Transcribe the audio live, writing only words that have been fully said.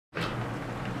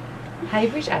Hi,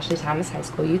 you've reached Ashley Thomas High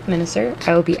School Youth Minister.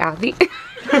 I will be Abby.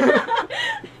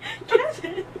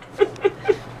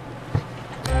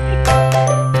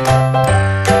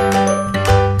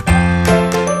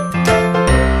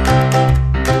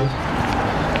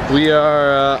 We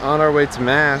are on our way to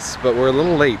Mass, but we're a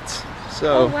little late.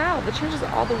 So. Oh wow, the church is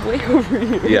all the way over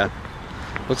here. Yeah,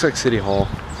 looks like City Hall.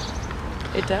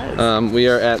 It does. We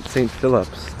are at St.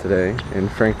 Philip's today in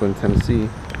Franklin, Tennessee.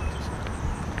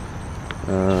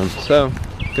 So,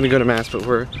 gonna go to Mass, but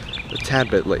we're a tad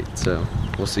bit late, so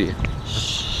we'll see.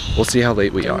 We'll see how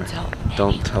late we are.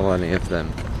 Don't tell any of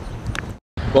them.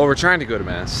 Well, we're trying to go to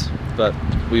Mass, but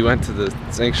we went to the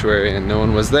sanctuary and no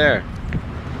one was there.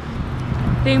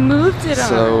 They moved it on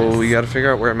So us. we gotta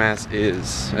figure out where Mass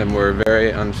is, and we're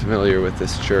very unfamiliar with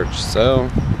this church, so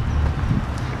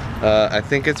I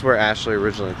think it's where Ashley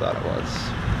originally thought it was.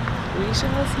 We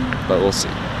shall see. But we'll see.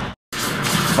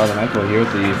 Father Michael here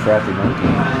at the Frothy Monkey.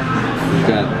 We've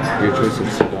got your choice of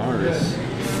cigars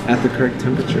at the correct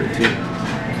temperature too.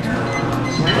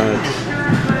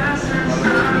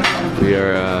 We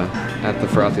are at the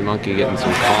Frothy Monkey getting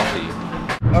some coffee.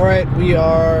 Alright, we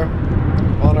are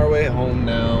on our way home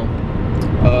now.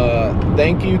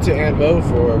 Thank you to Aunt Mo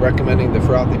for recommending the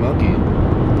Frothy Monkey,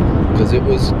 because it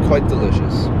was quite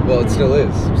delicious. Well, it still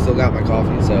is. Still got my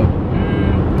coffee, so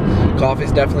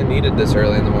coffee's definitely needed this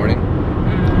early in the morning.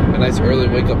 A nice early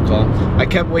wake-up call. I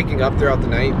kept waking up throughout the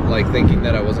night, like thinking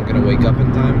that I wasn't gonna wake up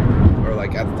in time, or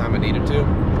like at the time I needed to.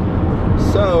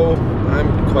 So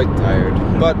I'm quite tired,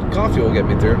 but coffee will get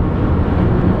me through.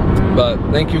 But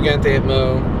thank you again to Aunt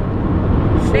Mo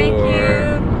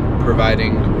for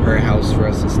providing her house for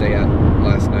us to stay at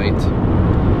last night,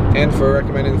 and for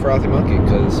recommending the Frothy Monkey,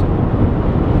 because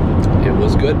it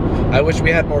was good. I wish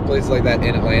we had more places like that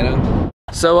in Atlanta.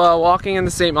 So walking into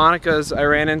St. Monica's, I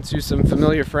ran into some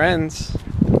familiar friends,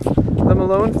 the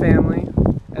Malone family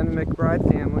and the McBride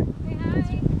family. Say hi.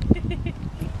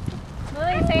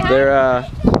 Lily, say hi.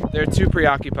 They're too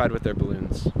preoccupied with their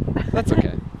balloons. That's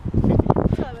okay.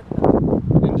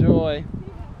 Enjoy.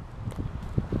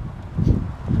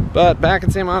 But back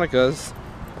in St. Monica's,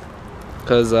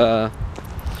 because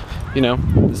you know,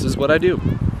 this is what I do.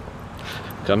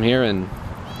 Come here and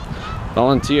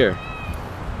volunteer.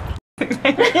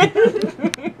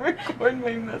 Record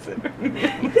my message.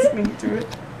 I'm listening to it.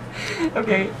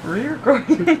 Okay,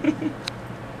 re-recording.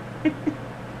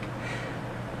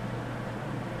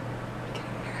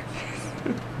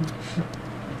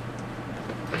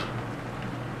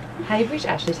 Hi, you've reached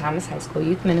Ashley Thomas High School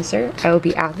Youth Minister. I will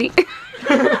be Abby.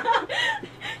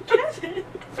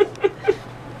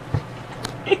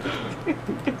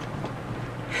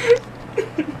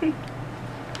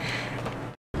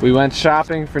 We went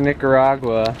shopping for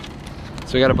Nicaragua,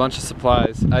 so we got a bunch of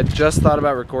supplies. I just thought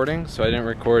about recording, so I didn't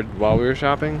record while we were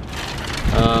shopping.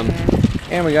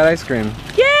 And we got ice cream.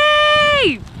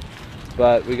 Yay!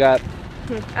 But we got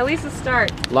At least a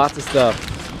start. lots of stuff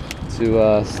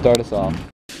to start us off.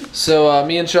 So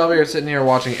me and Shelby are sitting here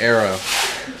watching Arrow.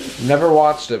 Never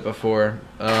watched it before,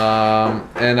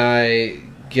 and I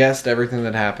guessed everything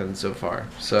that happened so far.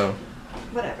 So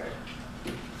Whatever.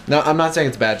 no, I'm not saying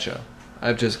it's a bad show.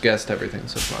 I've just guessed everything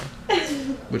so far,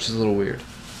 which is a little weird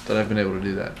that I've been able to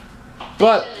do that.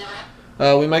 But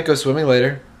we might go swimming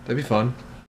later. That'd be fun.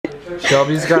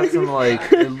 Shelby's got some, like,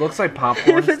 it looks like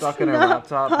popcorn stuck in her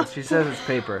laptop, but she says it's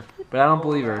paper. But I don't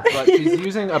believe her. But she's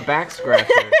using a back scratcher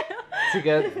to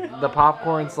get the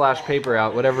popcorn / paper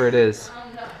out, whatever it is.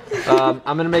 I'm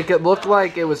gonna make it look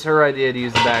like it was her idea to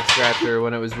use the back scratcher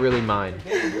when it was really mine.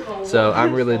 So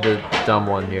I'm really the dumb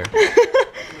one here.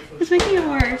 It's making it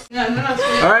worse.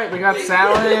 Alright, we got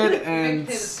salad and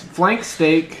flank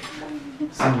steak,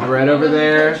 some bread over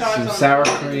there, some sour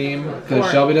cream, because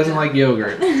Shelby doesn't like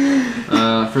yogurt.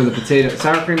 For the potato,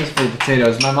 sour cream is for the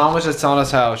potatoes. My mom was just telling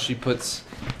us how she puts,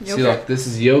 see look, this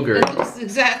is yogurt. It's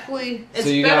exactly. It's So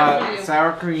you better got for you.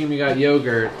 sour cream, you got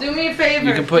yogurt. Do me a favor.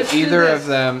 You can put just do either this. of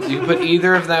them. You can put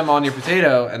either of them on your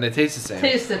potato, and they taste the same.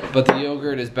 Taste it. But the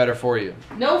yogurt is better for you.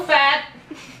 No fat.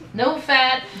 No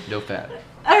fat. No fat.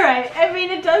 Alright, I mean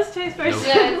it does taste very Nope.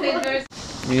 Yeah, it tastes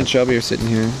very. Me and Shelby are sitting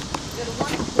here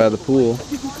by the pool.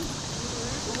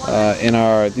 In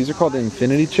our, these are called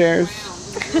infinity chairs,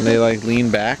 and they like lean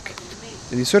back,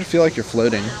 and you sort of feel like you're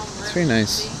floating. It's very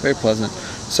nice, very pleasant.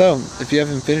 So, if you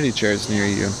have infinity chairs near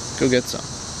you, go get some.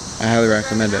 I highly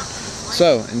recommend it.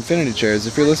 So, infinity chairs,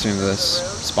 if you're listening to this,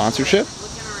 sponsorship?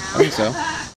 I think so.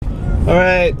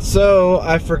 Alright, so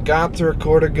I forgot to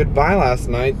record a goodbye last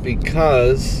night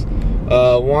because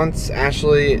once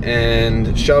Ashley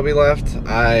and Shelby left,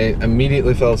 I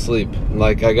immediately fell asleep.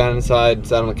 Like, I got inside,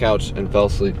 sat on the couch, and fell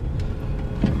asleep.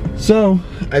 So,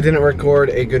 I didn't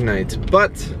record a good night,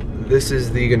 but this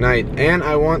is the good night. And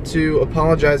I want to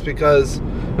apologize because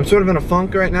I'm sort of in a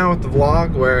funk right now with the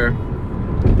vlog where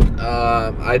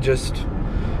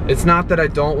it's not that I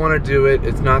don't want to do it,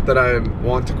 it's not that I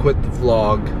want to quit the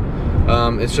vlog,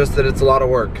 it's just that it's a lot of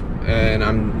work and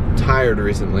I'm tired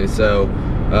recently, so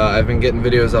I've been getting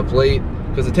videos up late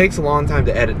because it takes a long time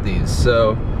to edit these.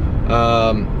 So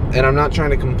and I'm not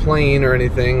trying to complain or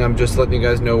anything, I'm just letting you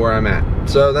guys know where I'm at.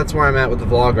 So that's where I'm at with the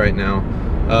vlog right now.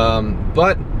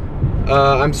 But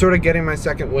I'm sort of getting my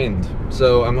second wind,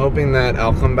 so I'm hoping that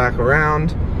I'll come back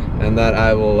around and that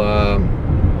I will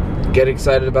get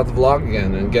excited about the vlog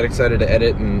again and get excited to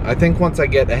edit. And I think once I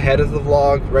get ahead of the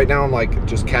vlog, right now I'm like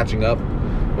just catching up.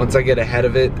 Once I get ahead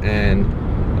of it and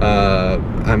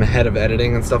I'm ahead of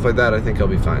editing and stuff like that, I think I'll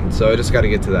be fine. So I just got to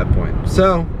get to that point.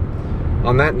 So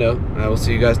on that note, I will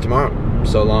see you guys tomorrow.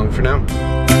 So long for now.